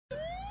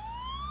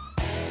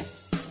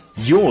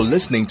You're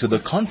listening to The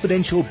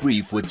Confidential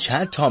Brief with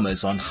Chad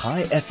Thomas on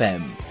High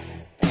FM.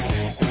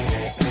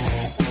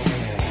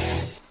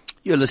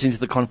 You're listening to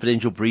The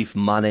Confidential Brief.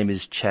 My name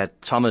is Chad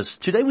Thomas.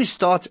 Today we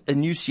start a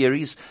new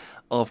series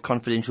of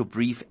Confidential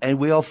Brief, and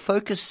we are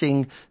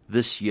focusing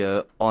this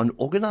year on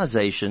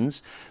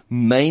organizations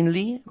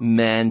mainly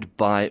manned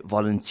by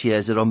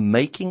volunteers that are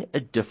making a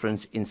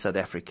difference in South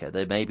Africa.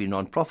 They may be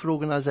non-profit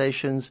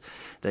organizations,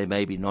 they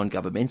may be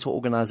non-governmental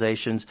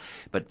organizations,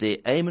 but their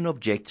aim and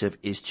objective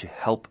is to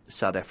help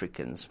South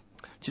Africans.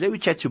 Today we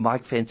chat to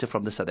Mike Fenter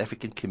from the South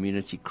African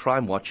Community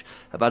Crime Watch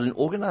about an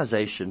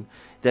organization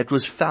that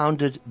was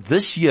founded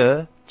this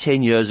year,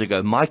 10 years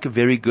ago. Mike, a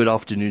very good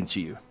afternoon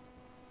to you.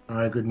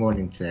 Hi, good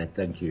morning, Chad.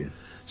 Thank you.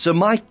 So,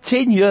 Mike,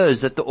 10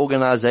 years that the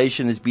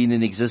organization has been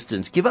in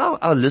existence. Give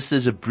our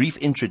listeners a brief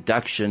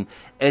introduction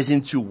as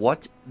into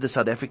what the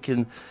South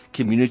African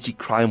Community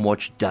Crime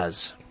Watch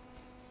does.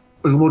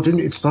 Well,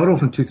 it started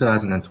off in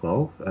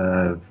 2012,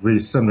 really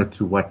similar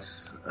to what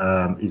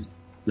is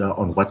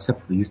on WhatsApp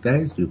these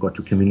days. You've got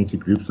your community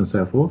groups and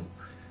so forth.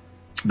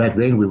 Back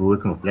then, we were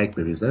working with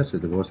BlackBerries, so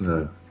there wasn't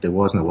a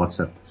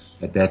WhatsApp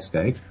at that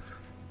stage.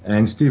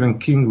 And Stephen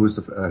King was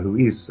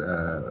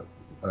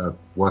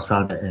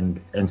founder and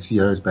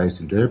CEO is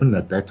based in Durban.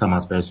 At that time I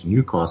was based in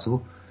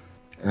Newcastle,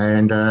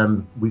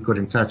 and we got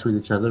in touch with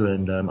each other,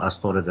 and I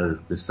started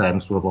the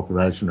same sort of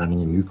operation running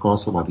in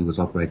Newcastle while he was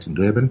operating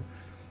in Durban.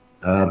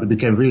 It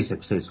became very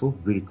successful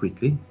very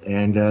quickly,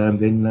 and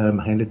then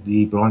handed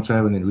the branch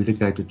over and then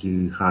relocated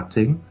to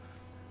Gauteng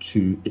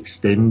to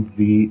extend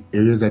the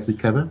areas that we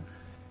cover.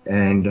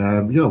 And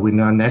we're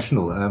now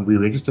national. We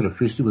registered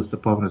officially with the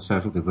Department of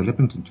Social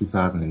Development in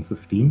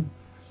 2015.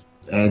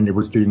 And it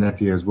was during that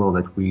year as well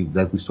that we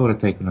started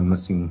taking on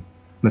missing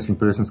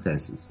persons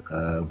cases.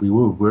 We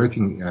were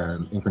working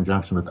in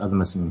conjunction with other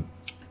missing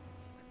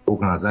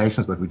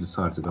organizations, but we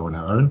decided to go on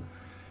our own.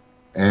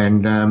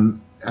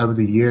 And over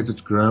the years,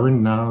 it's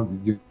growing. Now,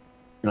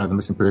 the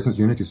missing persons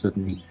unit is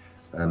certainly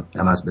our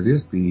most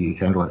busiest. We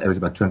handle on average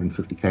about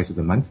 250 cases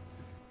a month.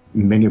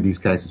 In many of these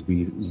cases,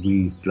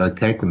 we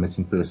locate the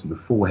missing person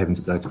before having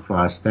to go to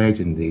flyer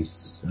stage, and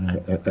there's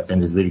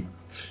very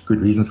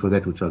good reasons for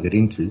that, which I'll get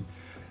into.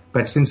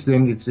 But since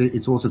then,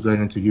 it's also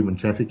going into human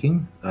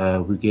trafficking.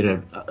 We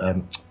get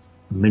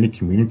many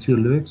community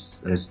alerts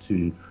as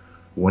to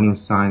warning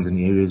signs and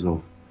areas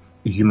of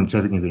human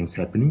trafficking events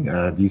happening.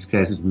 These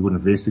cases we will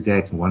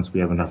investigate, and once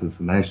we have enough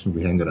information,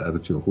 we hand it over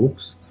to the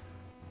Hawks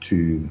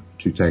to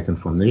take them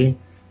from there.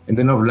 And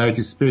then of late,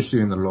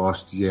 especially in the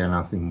last year, and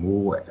I think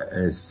more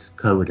as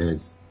COVID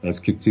has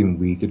kicked in,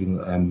 we're getting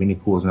many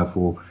calls now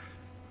for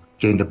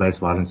gender-based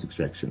violence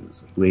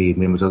extractions, where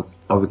members of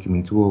the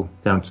community will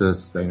come to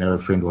us. They know a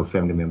friend or a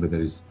family member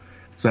that is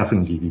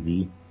suffering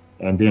GBV,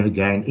 and then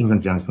again, in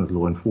conjunction with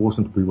law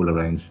enforcement, we will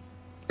arrange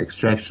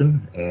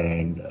extraction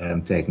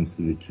and take them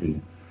through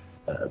to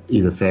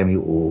either family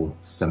or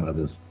some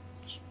other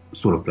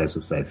sort of place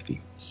of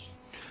safety.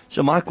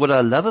 So, Mike, what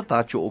I love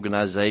about your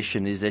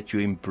organization is that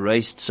you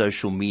embraced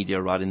social media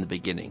right in the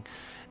beginning,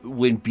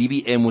 when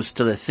BBM was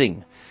still a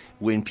thing.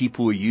 When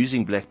people were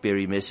using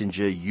BlackBerry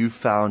Messenger, you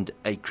found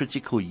a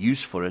critical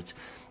use for it.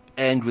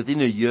 And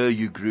within a year,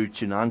 you grew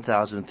to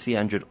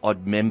 9,300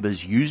 odd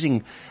members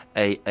using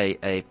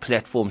a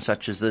platform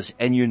such as this.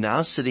 And you're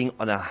now sitting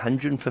on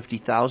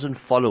 150,000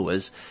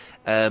 followers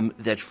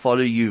that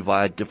follow you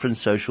via different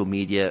social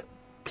media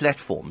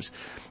platforms.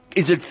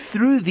 Is it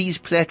through these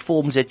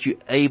platforms that you're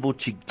able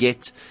to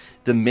get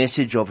the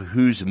message of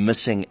who's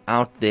missing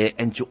out there,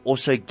 and to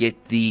also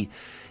get the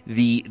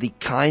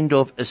kind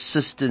of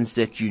assistance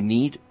that you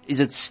need?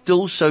 Is it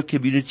still so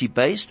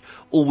community-based,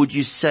 or would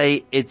you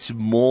say it's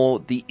more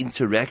the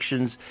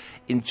interactions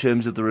in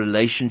terms of the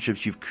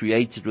relationships you've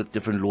created with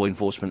different law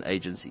enforcement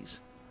agencies?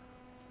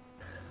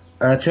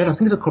 Chad, I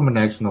think it's a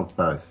combination of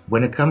both.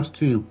 When it comes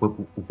to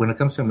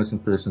our missing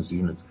persons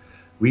unit,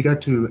 we go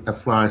to a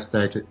flyer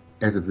stage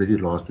as a very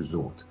last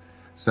resort.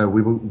 So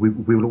we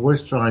will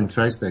always try and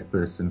trace that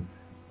person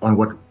on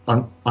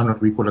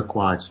what we call a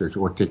quiet search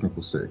or a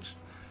technical search.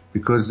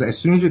 Because as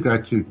soon as you go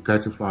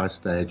to flyer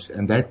stage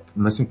and that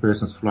missing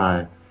persons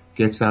flyer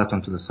gets out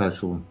onto the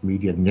social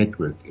media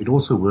network, it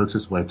also works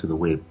its way to the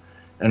web,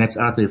 and it's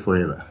out there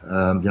forever.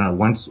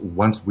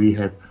 Once we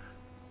have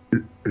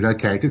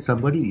located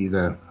somebody,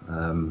 either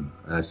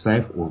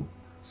safe or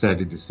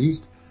sadly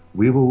deceased,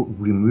 we will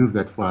remove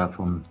that flyer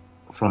from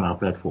our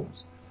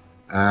platforms.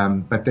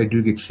 But they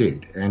do get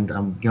shared, and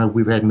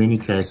we've had many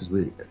cases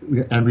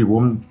and we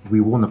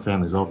warn the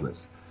families of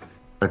this.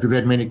 But we've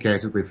had many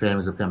cases where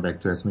families have come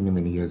back to us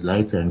many years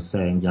later and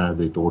saying,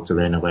 their daughter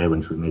ran away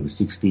when she was maybe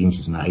 16,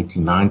 she's now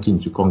 18, 19,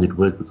 she can't get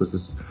work because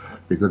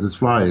this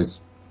flyer is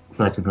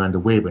floating around the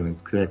web, and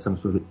it creates some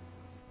sort of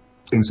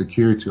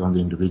insecurity on the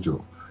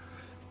individual.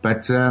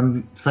 But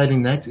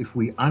failing that, if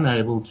we're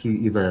unable to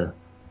either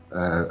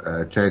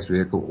chase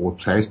vehicle or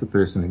chase the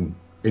person in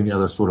any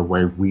other sort of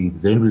way, we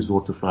then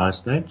resort to flyer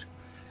stage,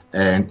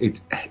 and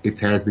it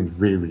has been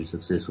very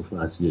successful for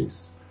us,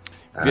 yes.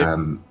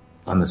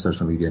 On the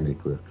social media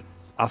network.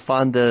 I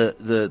find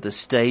the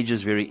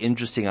stages very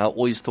interesting. I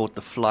always thought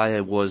the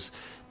flyer was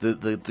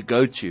the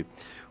go-to.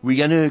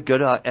 We're going to go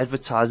to our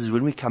advertisers.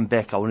 When we come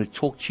back, I want to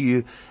talk to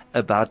you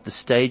about the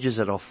stages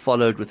that are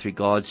followed with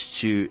regards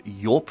to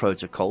your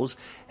protocols,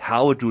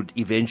 how it would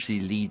eventually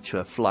lead to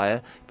a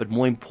flyer, but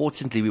more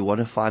importantly, we want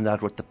to find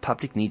out what the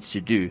public needs to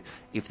do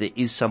if there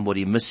is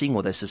somebody missing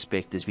or they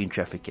suspect there's been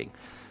trafficking.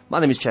 My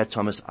name is Chad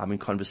Thomas. I'm in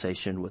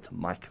conversation with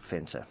Mike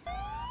Fenter.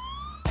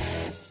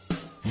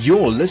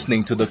 You're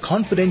listening to The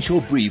Confidential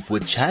Brief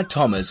with Chad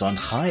Thomas on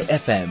High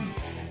FM.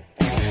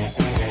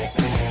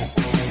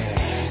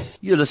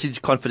 You're listening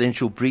to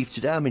Confidential Brief.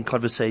 Today I'm in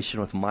conversation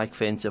with Mike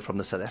Fenter from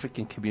the South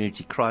African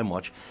Community Crime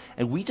Watch,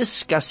 and we're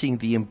discussing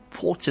the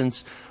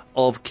importance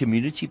of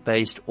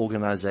community-based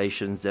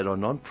organizations that are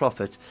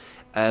non-profit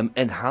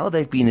and how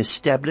they've been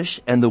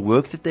established and the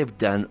work that they've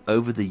done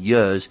over the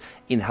years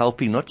in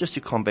helping not just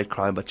to combat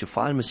crime but to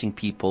find missing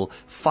people,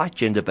 fight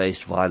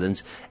gender-based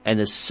violence, and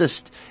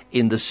assist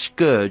in the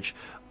scourge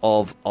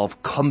of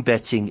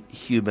combating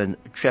human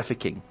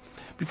trafficking.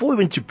 Before we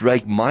went to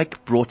break,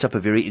 Mike brought up a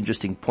very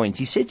interesting point.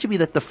 He said to me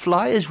that the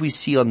flyers we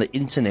see on the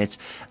internet,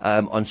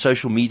 on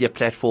social media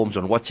platforms,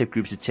 on WhatsApp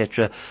groups,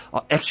 etc.,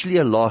 are actually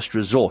a last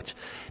resort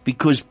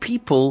because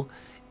people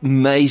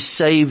may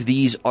save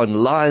these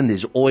online.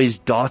 There's always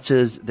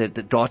data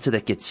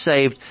that gets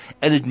saved,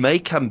 and it may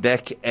come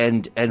back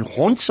and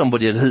haunt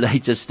somebody at a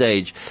later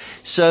stage.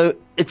 So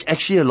it's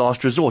actually a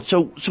last resort.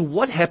 So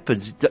what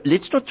happens?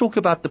 Let's not talk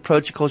about the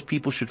protocols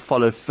people should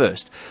follow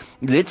first.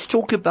 Let's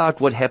talk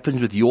about what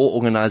happens with your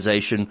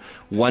organization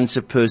once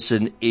a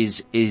person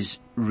is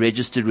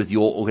registered with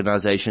your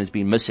organization has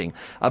been missing.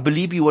 I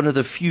believe you're one of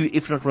the few,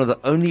 if not one of the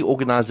only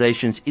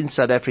organizations in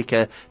South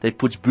Africa that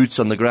puts boots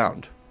on the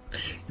ground.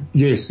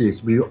 Yes. Our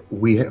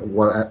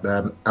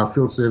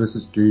field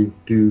services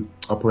do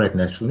operate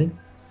nationally.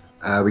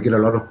 We get a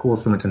lot of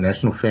calls from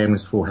international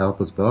families for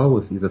help as well,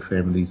 with either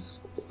family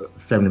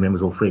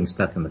members or friends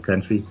stuck in the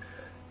country.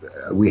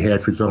 We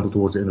had, for example,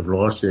 towards the end of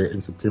last year,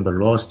 in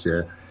September last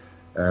year,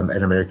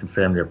 an American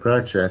family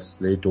approached us.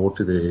 Their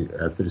daughter, their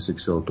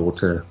 36-year-old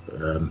daughter,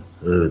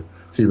 her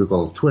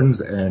 3-week-old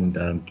twins, and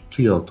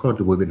 2-year-old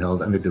toddler were being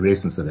held under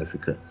duress in South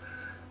Africa.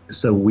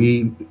 So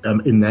we,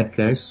 in that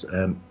case,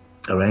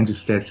 arranged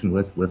extraction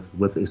with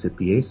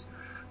SAPS,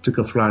 took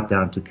a flight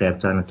down to Cape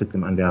Town and took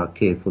them under our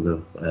care for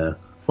the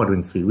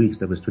following 3 weeks.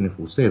 That was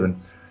 24/7,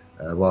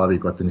 while we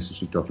got the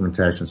necessary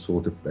documentation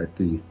sorted at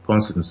the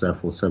consulate and so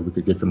forth, so we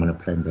could get them on a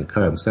plane back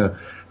home. So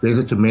there's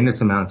a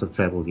tremendous amount of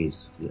travel,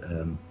 yes,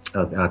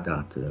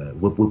 out,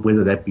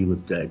 whether that be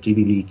with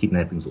GBV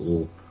kidnappings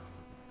or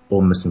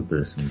missing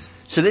persons.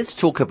 So let's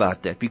talk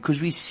about that,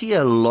 because we see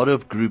a lot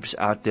of groups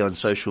out there on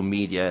social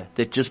media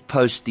that just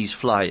post these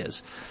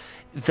flyers.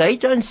 They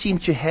don't seem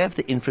to have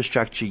the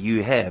infrastructure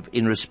you have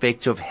in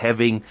respect of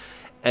having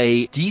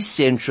a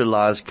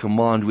decentralized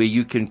command where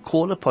you can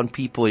call upon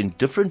people in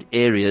different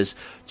areas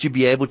to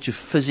be able to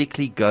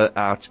physically go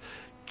out,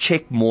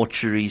 check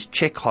mortuaries,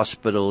 check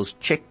hospitals,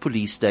 check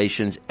police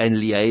stations, and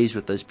liaise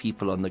with those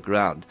people on the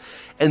ground.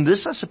 And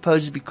this, I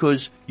suppose, is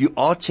because you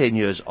are 10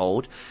 years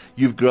old,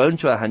 you've grown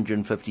to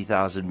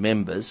 150,000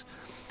 members.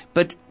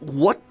 But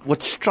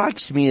what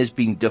strikes me as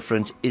being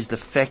different is the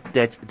fact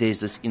that there's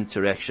this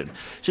interaction.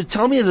 So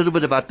tell me a little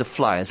bit about the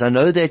flyers. I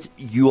know that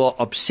you are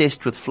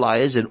obsessed with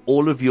flyers, and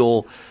all of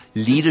your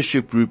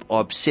leadership group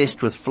are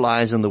obsessed with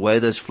flyers and the way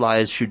those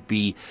flyers should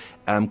be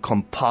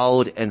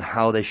compiled and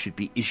how they should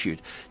be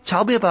issued.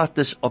 Tell me about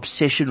this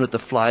obsession with the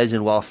flyers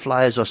and why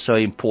flyers are so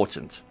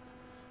important.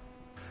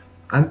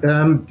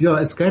 And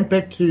it's going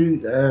back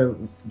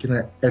to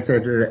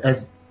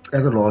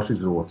as a last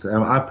resort.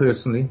 I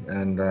personally,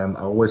 and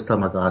I always tell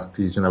my guys,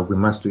 please, we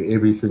must do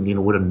everything in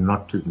order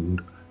not to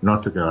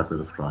go out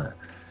with a flyer.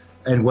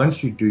 And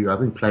once you do, I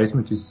think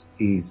placement is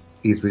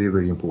very,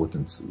 very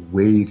important.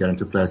 Where you're going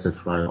to place that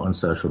flyer on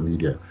social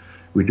media.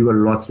 We do a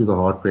lot through the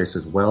hard press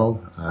as well.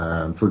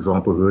 For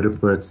example,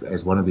 Roodepoort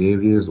as one of the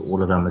areas,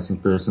 all of our missing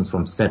persons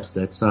from SAPS,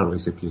 that side, or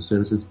SAPS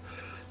services,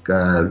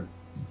 the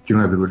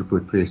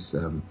Roodepoort press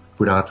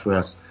put out for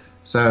us.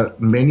 So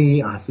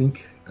many, I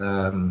think,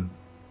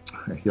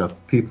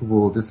 people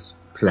will just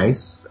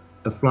place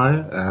a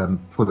flyer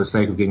for the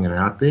sake of getting it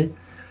out there.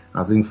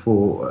 I think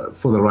for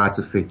the right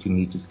effect, you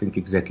need to think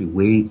exactly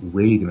where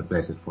you're going to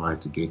place that flyer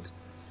to get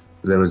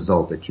the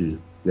result that you're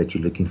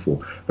looking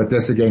for. But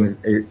this again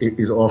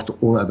is after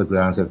all other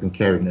grounds have been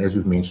carried. And as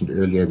we've mentioned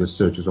earlier, the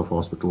searches of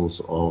hospitals,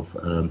 of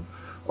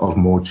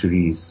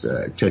mortuaries,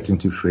 chatting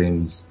to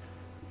friends.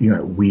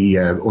 We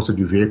also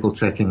do vehicle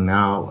tracking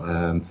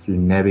now through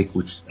NAVIC,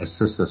 which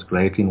assists us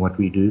greatly in what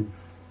we do.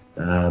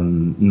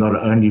 Not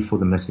only for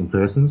the missing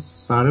persons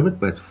side of it,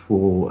 but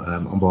for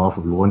on behalf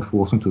of law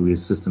enforcement, who we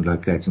assist in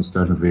locating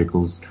stolen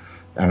vehicles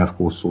and, of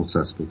course, sought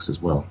suspects as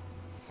well.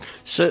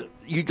 So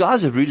you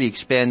guys have really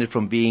expanded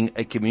from being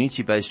a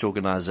community-based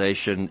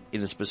organization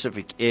in a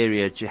specific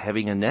area to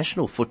having a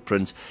national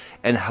footprint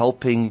and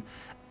helping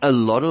a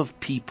lot of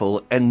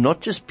people, and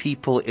not just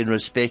people in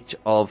respect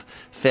of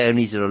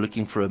families that are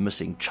looking for a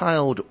missing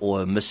child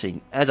or a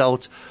missing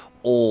adult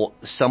or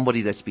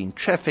somebody that's been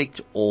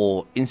trafficked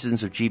or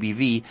incidents of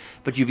GBV,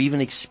 but you've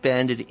even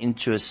expanded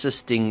into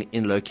assisting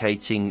in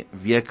locating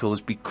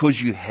vehicles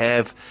because you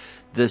have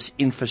this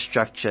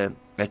infrastructure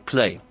at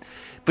play.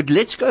 But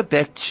let's go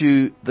back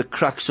to the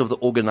crux of the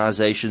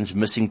organization's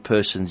missing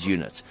persons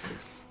unit.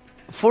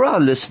 For our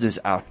listeners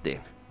out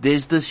there,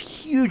 there's this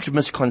huge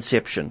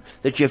misconception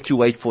that you have to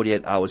wait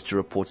 48 hours to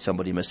report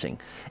somebody missing.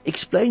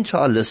 Explain to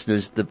our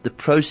listeners the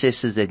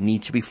processes that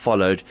need to be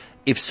followed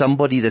if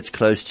somebody that's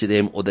close to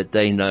them or that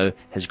they know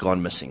has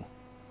gone missing.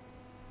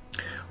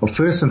 Well,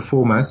 first and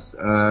foremost,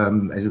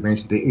 as you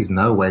mentioned, there is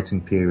no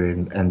waiting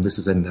period, and this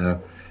is in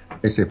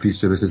SA Police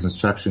Services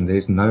instruction. There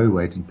is no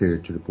waiting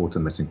period to report a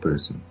missing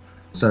person.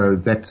 So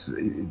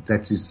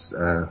that is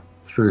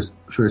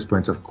first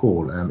point of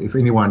call. If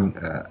anyone,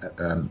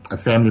 a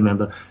family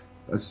member,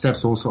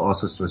 SAPS also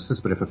asks us to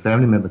assist, but if a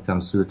family member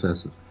comes through to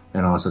us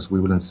and asks us,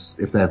 we will,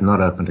 if they have not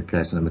opened a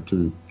case, number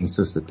two,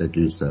 insist that they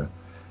do so.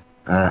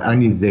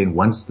 Only then,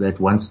 once that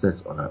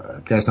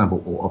case number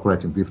or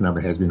operating brief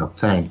number has been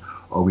obtained,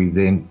 are we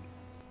then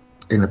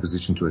in a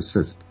position to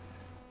assist.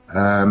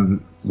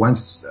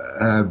 Once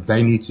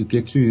they need to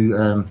get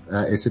to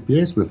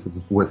SAPS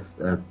with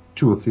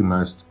 2 or 3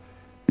 most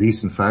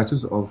recent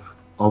photos of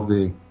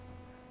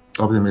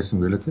their missing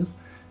relative,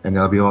 and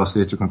they'll be asked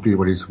there to complete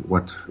what is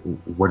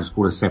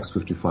called a SAPS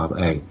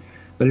 55A.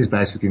 That is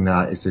basically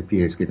now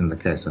SAPS getting the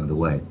case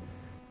underway.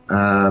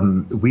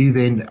 We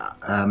then,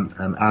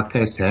 our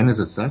case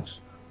handlers as such,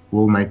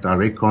 will make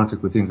direct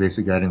contact with the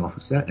investigating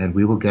officer, and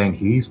we will gain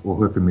his or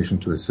her permission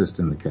to assist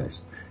in the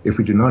case. If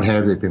we do not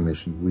have their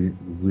permission,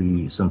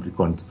 we simply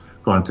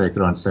can't take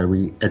it on. So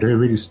we adhere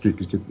really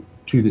strictly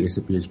to the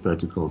SAPS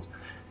protocols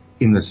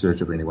in the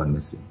search of anyone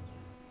missing.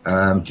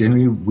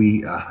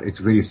 Generally, it's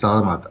very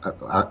seldom.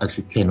 I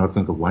actually cannot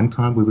think of one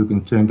time where we've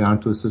been turned down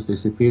to assist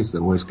SAPS. They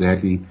always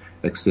gladly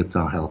accept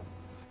our help.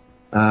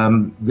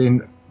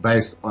 Then,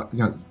 based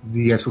on,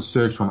 the actual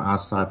search from our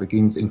side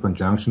begins in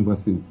conjunction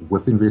with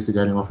the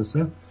investigating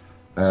officer.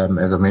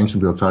 As I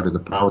mentioned, we'll try to do the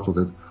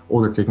private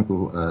or the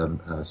technical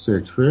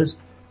search first.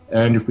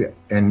 And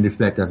if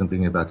that doesn't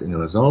bring about any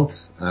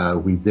results,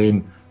 we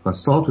then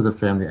consult with the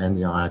family and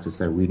the IA to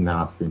say we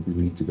now think we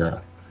need to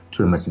go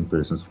to a missing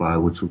persons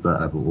file, which will go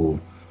over all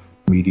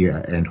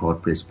media and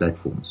hard press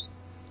platforms.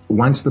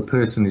 Once the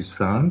person is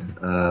found,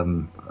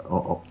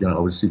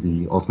 obviously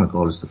the ultimate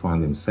goal is to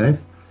find them safe.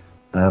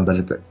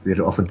 But it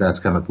often does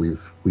come up. We've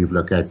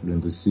located them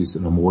deceased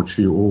in a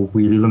mortuary, or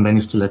we've even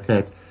managed to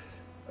locate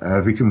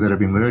victims that have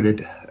been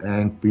murdered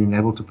and been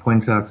able to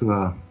point out through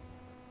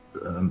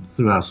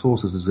our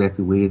sources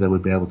exactly where they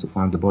would be able to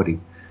find the body.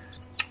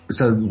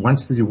 So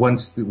once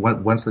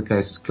the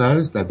case is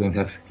closed, they then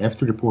have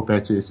to report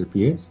back to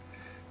SAPS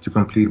to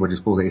complete what is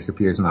called the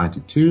SAPS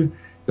 92.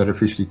 That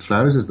officially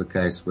closes the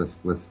case with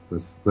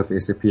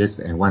SAPS,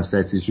 and once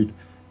that's issued,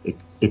 it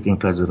then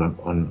closes it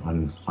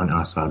on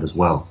our side as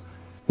well.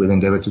 We'll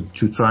endeavor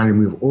to try and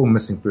remove all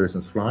missing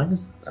persons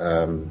flyers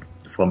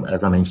from,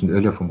 as I mentioned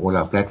earlier, from all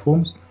our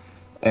platforms,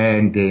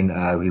 and then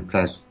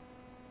replace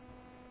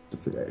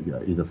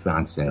either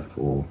found safe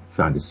or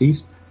found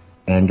deceased.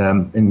 And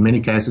in many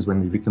cases,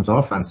 when the victims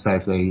are found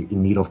safe, they're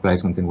in need of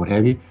placement and what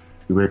have you,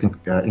 we work in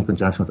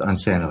conjunction with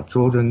Unchained Our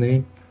Children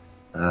there,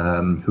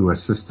 who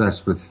assist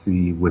us on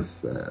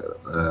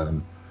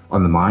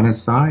the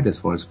minors side as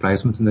far as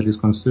placement and that is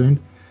concerned.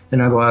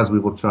 And otherwise, we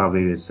will try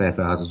various safe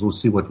houses. We'll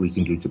see what we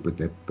can do to put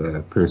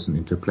that person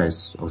into a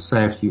place of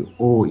safety,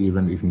 or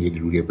even if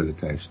needed,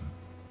 rehabilitation.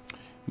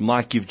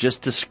 Mike, you've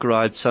just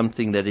described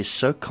something that is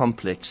so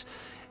complex,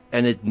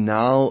 and it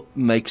now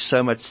makes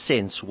so much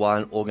sense why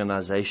an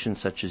organization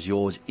such as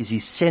yours is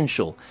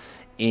essential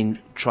in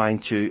trying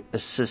to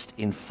assist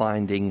in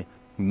finding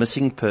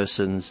missing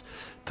persons,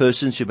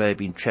 persons who may have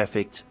been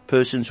trafficked,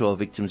 persons who are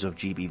victims of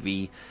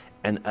GBV,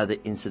 and other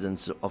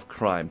incidents of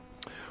crime.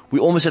 We're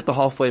almost at the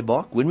halfway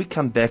mark. When we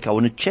come back, I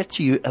want to chat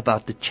to you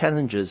about the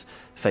challenges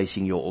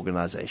facing your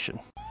organization.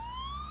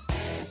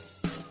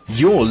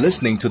 You're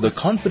listening to The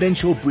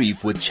Confidential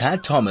Brief with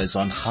Chad Thomas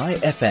on High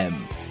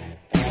FM.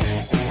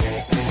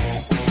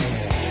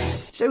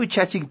 Today we're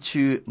chatting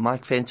to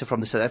Mike Venter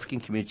from the South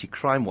African Community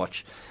Crime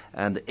Watch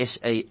and the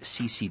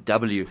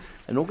SACCW,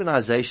 an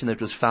organization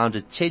that was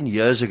founded 10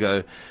 years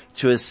ago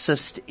to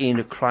assist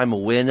in crime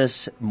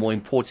awareness, more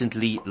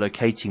importantly,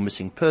 locating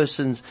missing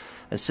persons,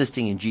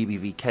 assisting in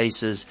GBV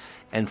cases,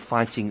 and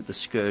fighting the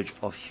scourge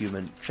of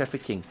human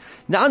trafficking.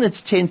 Now in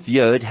its 10th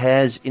year, it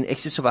has in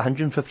excess of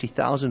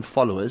 150,000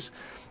 followers.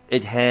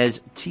 It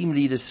has team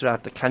leaders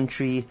throughout the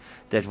country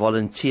that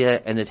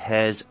volunteer, and it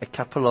has a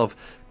couple of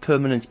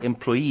permanent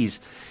employees.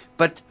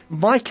 But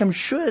Mike, I'm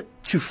sure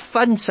to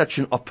fund such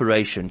an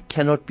operation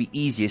cannot be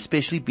easy,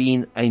 especially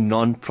being a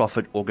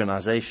non-profit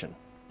organization.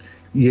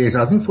 Yes,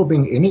 I think for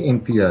being any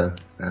NPO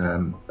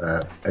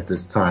at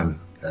this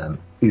time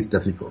is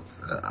difficult.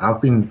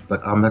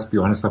 But I must be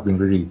honest, I've been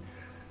really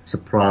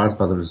surprised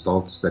by the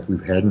results that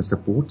we've had in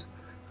support.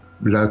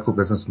 Local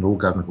business and all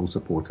government will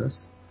support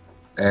us.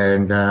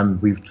 And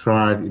we've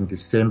tried in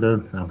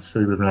December, I'm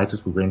sure you've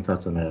noticed, we went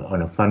out on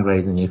a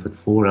fundraising effort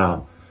for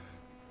our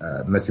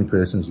missing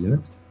persons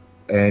unit.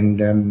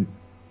 And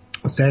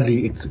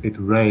sadly, it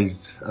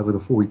raised over the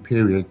 4-week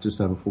period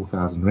just over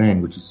 4,000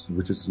 rand, which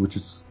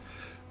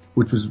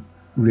was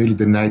really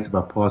donated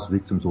by past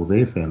victims or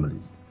their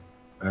families.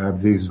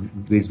 There's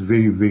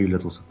very, very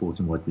little support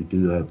in what we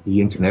do.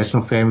 The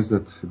international families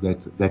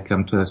that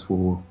come to us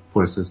for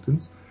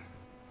assistance,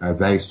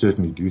 they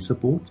certainly do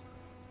support.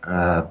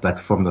 But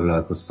from the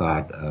local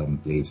side,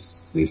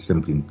 there's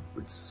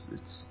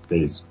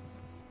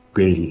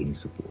barely any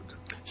support.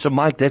 So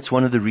Mike, that's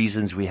one of the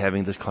reasons we're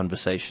having this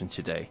conversation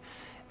today.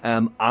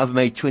 I've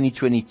made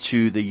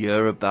 2022 the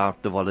year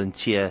about the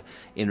volunteer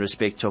in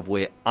respect of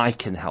where I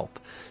can help.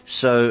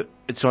 So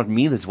it's not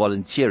me that's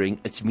volunteering,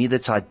 it's me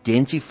that's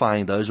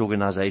identifying those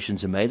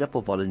organizations are made up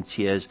of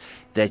volunteers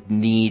that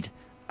need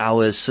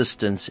our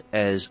assistance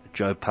as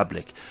Joe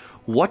Public.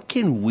 What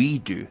can we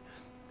do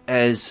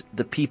as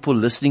the people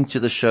listening to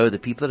the show, the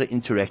people that are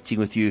interacting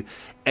with you,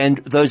 and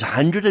those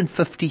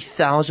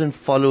 150,000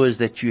 followers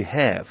that you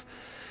have,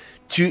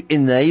 to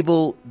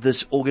enable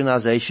this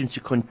organization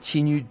to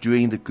continue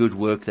doing the good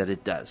work that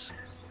it does?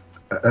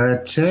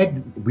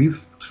 Chad,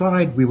 we've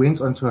tried. We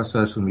went onto our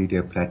social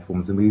media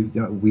platforms, and we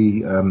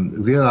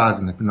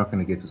realizing that we're not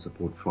going to get the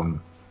support from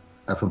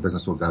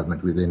business or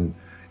government. We then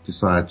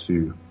decided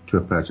to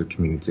approach the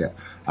community,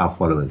 our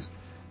followers,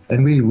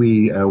 and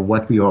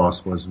what we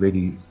asked was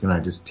really,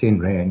 just 10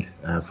 rand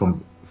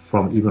from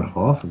even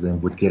half of them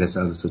would get us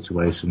out of the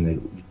situation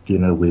that,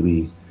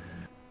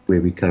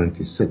 where we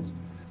currently sit.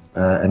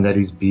 And that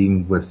is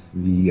being with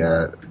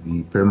the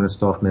permanent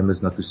staff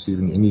members not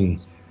receiving any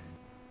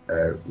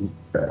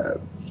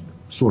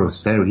sort of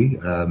salary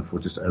for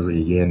just over a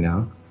year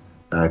now,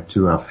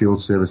 to our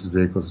field services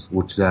vehicles,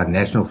 which is our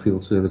national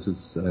field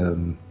services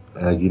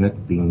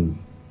unit being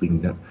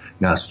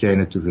now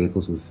stranded to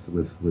vehicles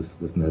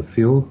with no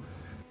fuel.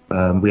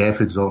 We have,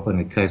 for example, in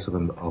the case of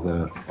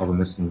a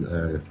missing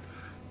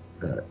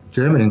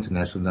German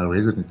international now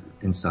resident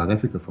in South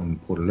Africa from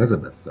Port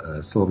Elizabeth,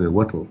 Sylvia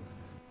Whittle,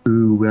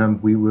 who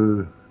we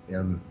were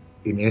in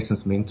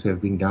essence meant to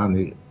have been down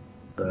there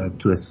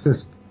to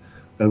assist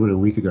over a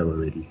week ago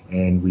already,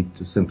 and we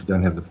just simply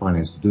don't have the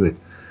finance to do it.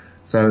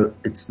 So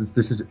it's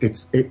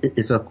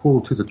a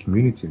call to the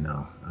community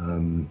now.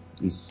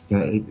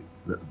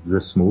 The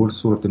small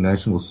sort of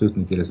donation will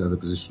certainly get us out of the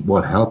position,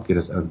 will help get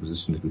us out of the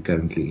position that we're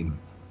currently in.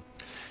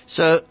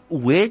 So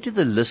where do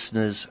the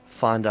listeners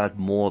find out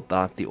more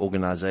about the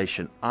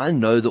organization? I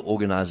know the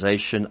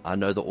organization. I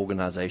know the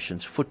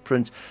organization's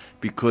footprint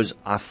because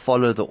I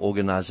follow the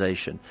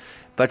organization.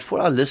 But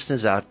for our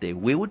listeners out there,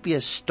 where would be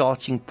a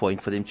starting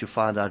point for them to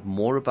find out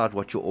more about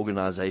what your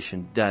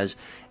organization does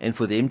and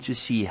for them to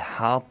see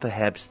how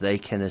perhaps they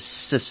can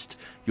assist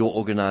your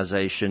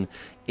organization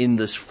in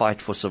this fight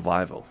for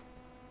survival?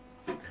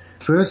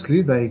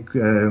 Firstly,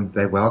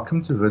 they're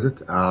welcome to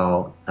visit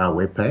our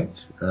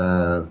webpage,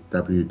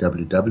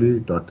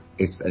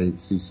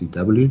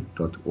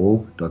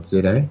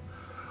 www.saccw.org.za,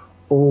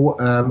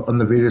 or on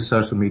the various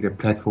social media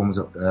platforms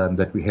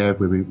that we have,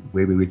 where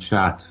we reach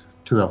out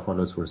to our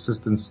followers for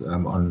assistance.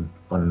 On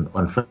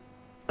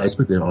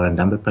Facebook, there are a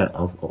number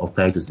of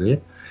pages there.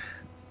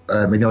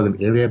 Many of them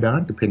area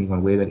bound, depending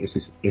on where that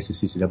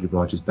SACCW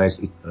branch is based.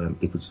 It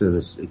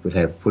would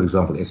have, for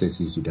example,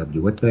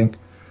 SACCW Witbank,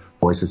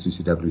 or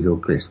SACCW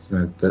Hillcrest.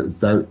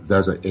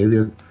 Those are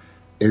area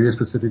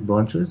specific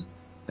branches.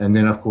 And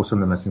then, of course, on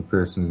the missing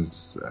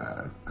persons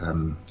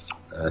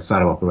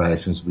side of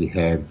operations, we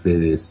have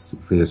various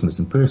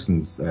missing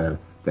persons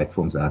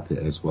platforms out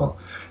there as well.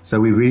 So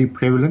we're really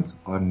prevalent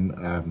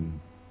on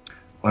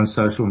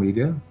social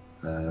media.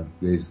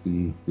 There's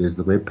the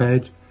web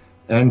page,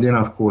 and then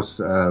of course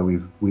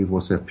we've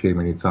also appeared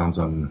many times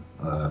on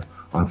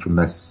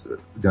FREMIS,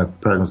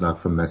 programs like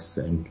FREMIS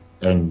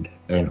and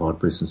hard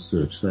person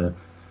search. So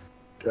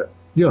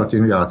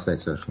generally I'd say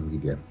social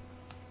media.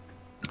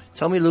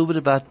 Tell me a little bit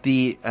about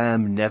the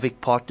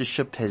NAVIC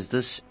partnership. Has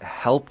this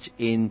helped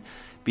in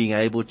being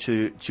able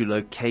to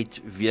locate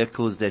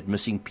vehicles that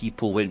missing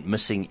people went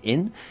missing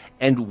in?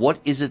 And what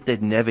is it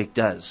that NAVIC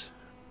does?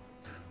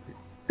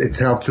 It's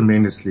helped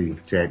tremendously,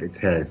 Jad. It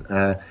has.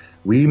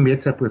 We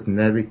met up with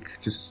NAVIC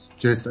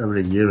just over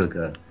a year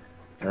ago.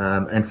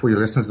 And for your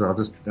listeners, I'll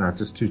just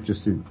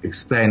to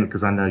explain,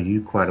 because I know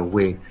you quite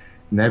aware,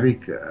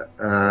 NAVIC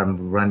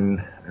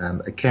run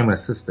a camera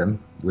system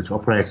which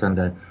operates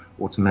under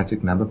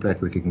automatic number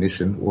plate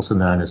recognition, also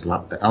known as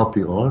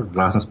LPR,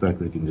 license plate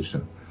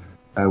recognition.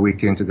 We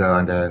tend to go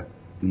under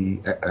the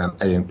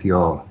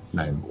ANPR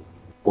name,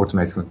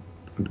 automatic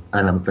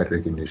number plate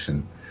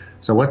recognition.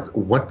 So what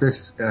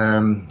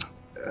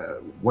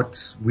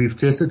we've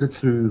tested it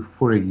through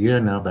for a year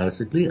now,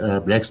 basically.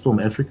 Blackstorm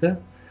Africa,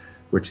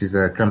 which is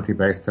a company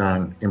based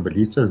down in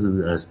Belito,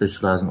 who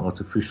specialize in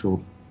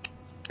artificial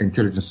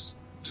intelligence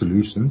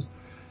solutions,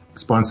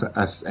 sponsor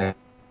us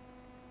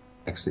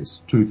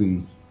access to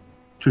the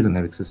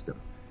NAVIC system.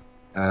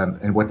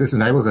 And what this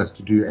enables us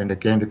to do, and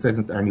again, it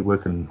doesn't only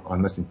work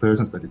on missing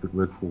persons, but it could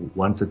work for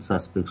wanted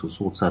suspects or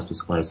sought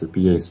suspects by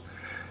SAPS.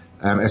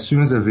 As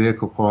soon as a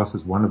vehicle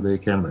passes one of their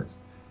cameras,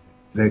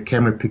 the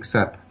camera picks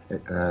up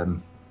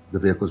the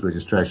vehicle's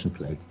registration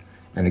plate,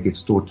 and it gets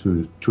stored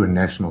to a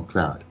national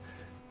cloud.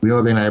 We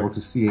are then able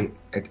to see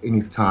at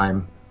any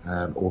time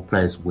or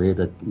place where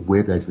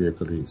that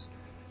vehicle is.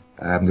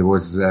 There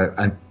was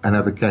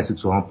another case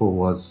example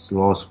was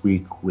last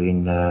week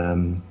when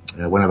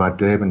one of our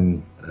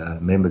Durban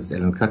members,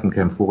 Alan Cutton,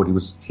 came forward.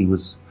 He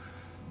was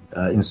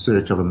in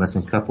search of a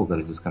missing couple that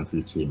had just come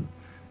through to him,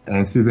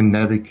 and through the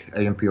NAVIC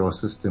AMPR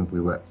system,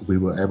 we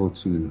were able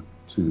to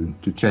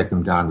track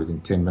them down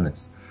within 10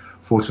 minutes.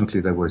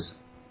 Fortunately, they were safe.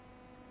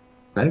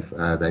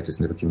 They just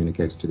never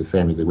communicated to the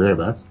family their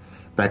whereabouts.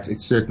 But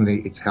it's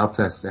helped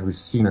us, and we've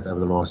seen it over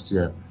the last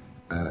year,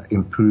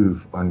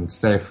 improve on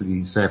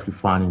safely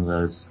finding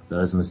those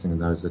missing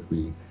and those that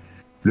we're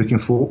looking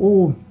for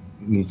or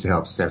need to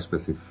help SAFs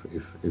with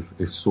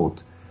if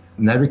sought.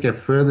 NAVIC have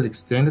further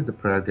extended the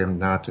program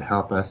now to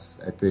help us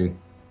at their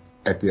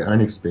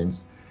own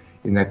expense,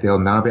 in that they'll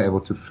now be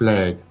able to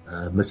flag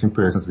missing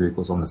persons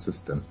vehicles on the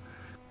system.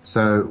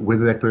 So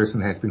whether that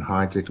person has been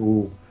hijacked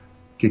or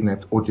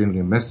kidnapped or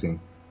generally missing,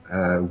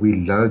 we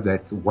load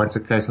that once a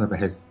case number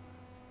has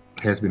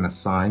been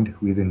assigned.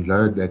 We then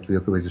load that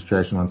vehicle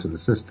registration onto the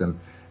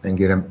system and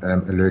get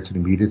alerted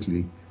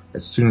immediately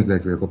as soon as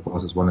that vehicle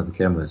passes one of the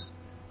cameras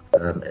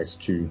as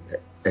to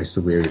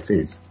where it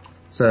is.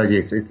 So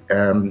yes,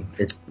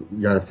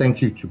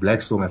 thank you to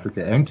Black Storm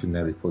Africa and to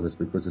NAVIC for this,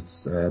 because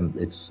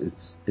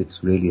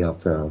it's really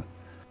helped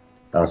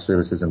our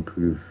services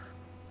improve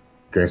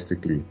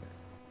drastically.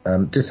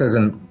 Just as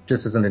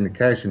an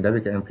indication,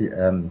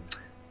 NAVIC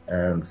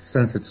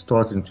since it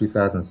started in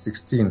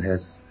 2016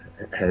 has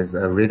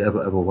read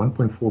over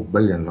 1.4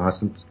 billion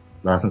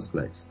license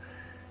plates,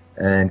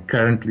 and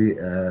currently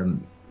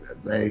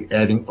they're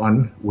adding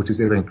on, which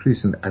is ever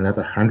increasing,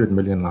 another 100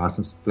 million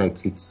license plate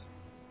hits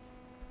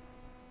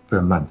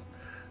per month.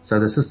 So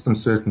the system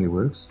certainly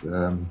works,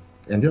 and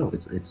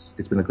it's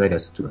been a great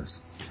asset to us.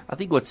 I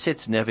think what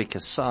sets NAVIC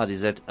aside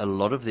is that a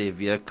lot of their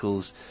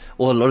vehicles,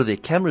 or a lot of their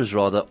cameras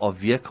rather, are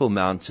vehicle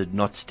mounted,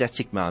 not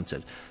static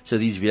mounted. So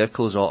these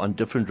vehicles are on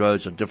different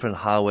roads, on different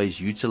highways,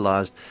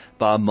 utilized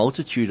by a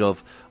multitude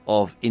of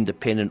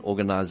independent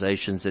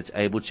organizations that's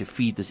able to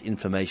feed this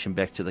information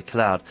back to the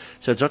cloud.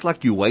 So it's not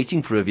like you're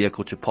waiting for a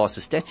vehicle to pass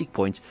a static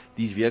point.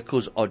 These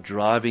vehicles are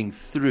driving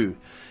through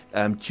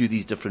to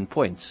these different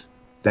points.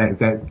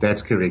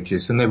 That's correct,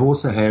 yes. And they've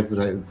also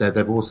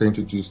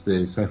introduced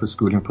the Safer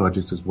Schooling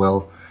project as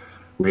well,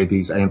 where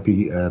these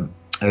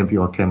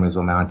AMPR cameras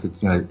are mounted,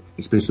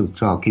 especially with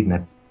child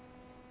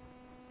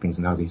kidnappings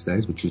now these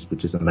days, which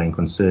is a main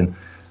concern.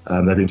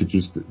 They've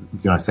introduced,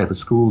 safer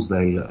schools. The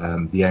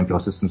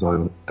AMPR systems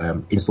are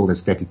installed as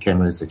static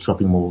cameras at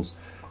shopping malls,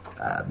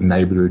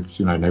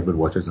 neighborhood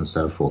watches and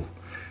so forth.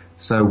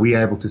 So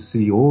we're able to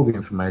see all the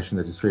information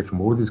that is fed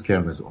from all of these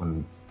cameras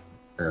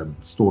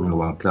stored on the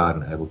one cloud,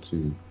 and able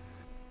to,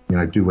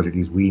 do what it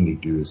is we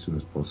need to do as soon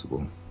as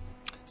possible.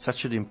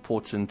 Such an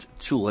important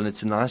tool, and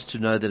it's nice to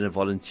know that a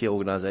volunteer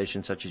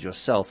organization such as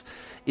yourself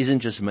isn't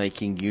just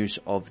making use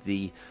of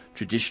the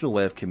traditional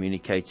way of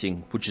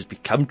communicating, which has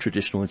become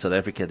traditional in South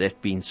Africa,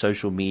 that being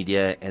social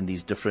media and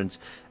these different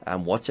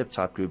WhatsApp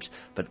type groups,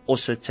 but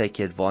also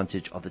taking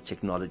advantage of the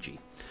technology.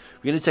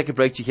 We're going to take a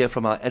break to hear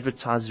from our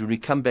advertisers. When we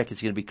come back, it's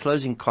going to be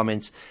closing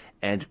comments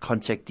and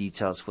contact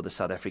details for the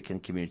South African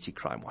Community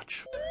Crime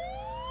Watch.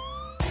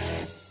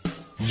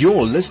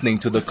 You're listening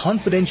to The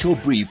Confidential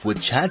Brief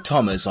with Chad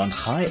Thomas on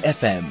High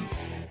FM.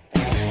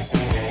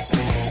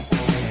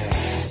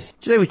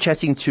 Today we're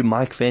chatting to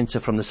Mike Venter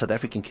from the South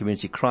African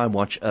Community Crime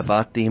Watch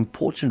about the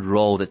important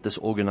role that this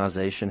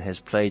organization has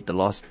played the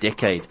last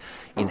decade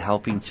in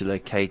helping to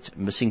locate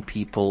missing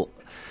people,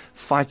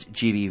 fight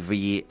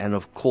GBV, and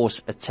of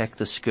course attack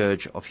the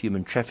scourge of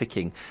human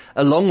trafficking.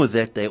 Along with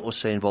that, they're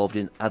also involved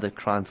in other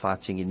crime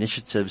fighting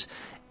initiatives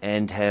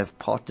and have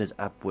partnered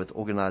up with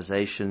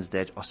organizations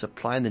that are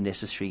supplying the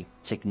necessary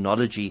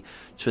technology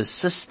to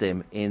assist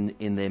them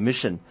in their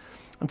mission.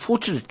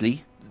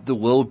 Unfortunately, the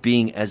world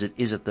being as it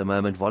is at the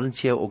moment,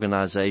 volunteer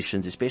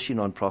organizations, especially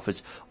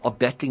non-profits, are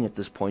battling at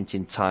this point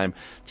in time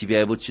to be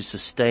able to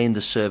sustain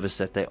the service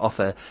that they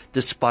offer,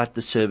 despite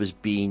the service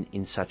being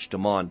in such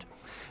demand.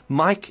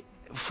 Mike,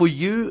 for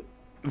you,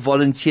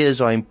 volunteers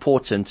are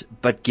important,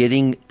 but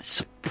getting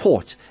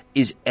support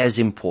is as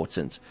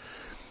important.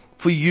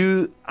 For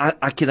you,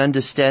 I can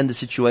understand the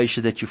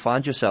situation that you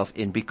find yourself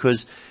in,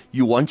 because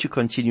you want to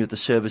continue the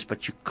service,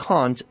 but you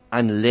can't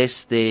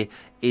unless there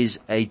is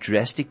a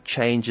drastic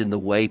change in the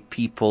way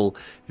people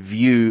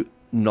view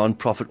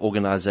non-profit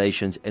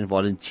organizations and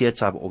volunteer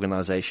type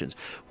organizations.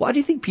 Why do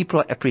you think people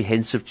are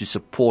apprehensive to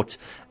support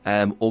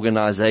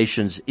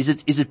organizations? Is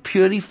it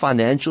purely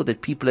financial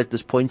that people at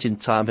this point in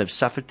time have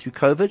suffered through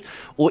COVID,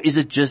 or is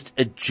it just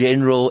a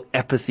general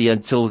apathy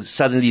until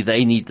suddenly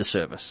they need the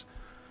service?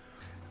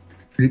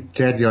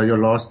 Chad, your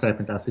last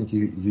statement, I think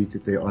you hit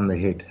it there on the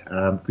head.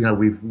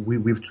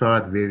 We've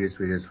tried various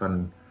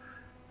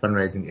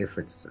fundraising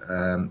efforts,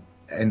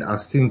 and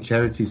I've seen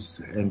charities,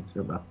 and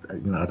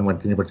I don't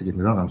want anybody to get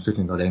me wrong. I'm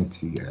certainly not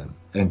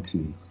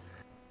anti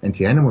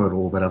anti-animal at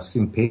all, but I've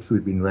seen pet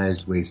food being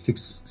raised where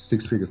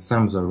six-figure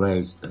sums are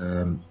raised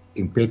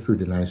in pet food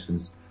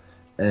donations,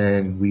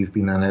 and we've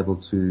been unable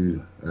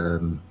to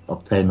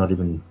obtain not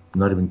even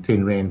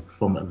 10 rand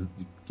from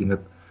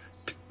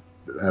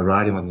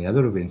riding on the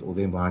other event or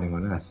them riding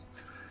on us.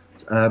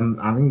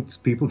 I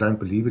think people don't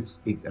believe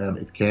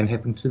it can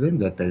happen to them,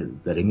 that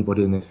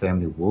anybody in their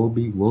family will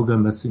go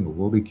missing or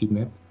will be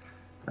kidnapped.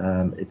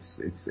 Well,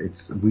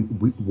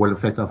 in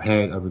fact,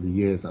 over the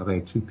years, I've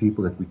had 2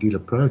 people that we did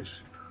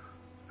approach,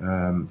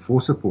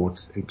 for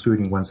support,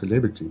 including one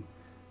celebrity.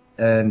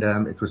 And,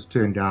 it was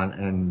turned down,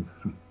 and,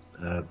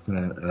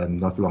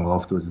 not long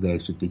afterwards, they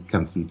actually did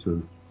come through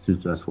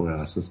to us for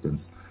our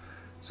assistance.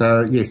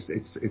 So yes,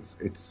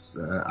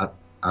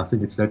 I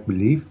think it's that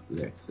belief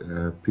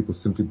that, people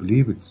simply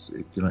believe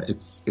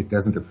it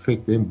doesn't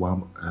affect them.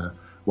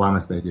 Why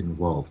must they get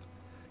involved?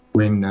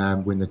 When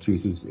the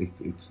truth is,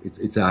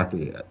 it's out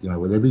there.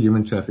 With every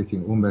human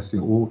trafficking or missing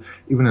or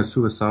even a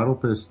suicidal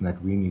person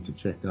that we need to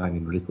check down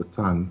in record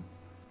time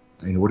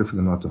in order for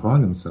them not to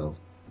harm themselves,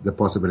 the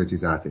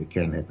possibilities out there. It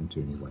can happen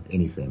to anyone,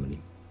 any family.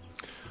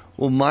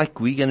 Well, Mike,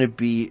 we're going to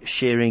be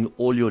sharing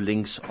all your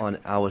links on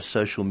our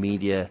social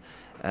media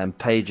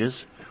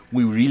pages.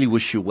 We really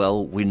wish you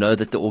well. We know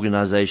that the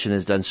organization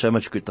has done so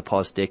much good the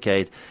past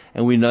decade,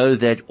 and we know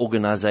that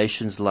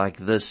organizations like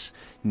this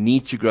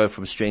need to grow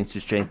from strength to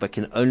strength, but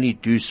can only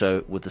do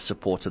so with the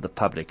support of the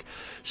public.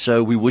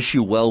 So we wish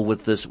you well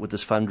with this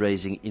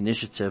fundraising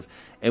initiative,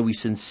 and we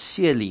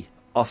sincerely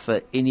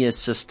offer any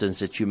assistance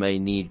that you may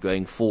need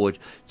going forward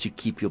to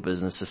keep your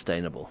business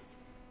sustainable.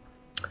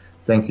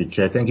 Thank you,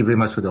 Chad. Thank you very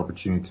much for the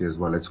opportunity as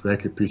well. It's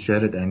greatly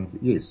appreciated. And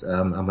yes,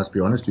 I must be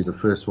honest, you're the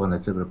first one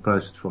that's ever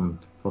approached from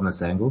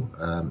this angle.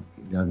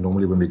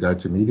 Normally when we go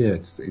to media,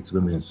 it's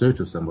when we're in search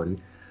of somebody.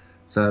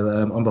 So,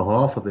 on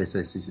behalf of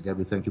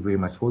SACCW, thank you very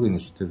much for the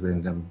initiative,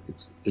 and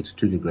it's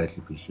truly greatly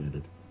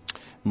appreciated.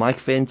 Mike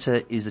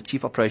Venter is the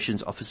Chief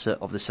Operations Officer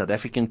of the South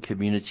African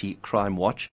Community Crime Watch.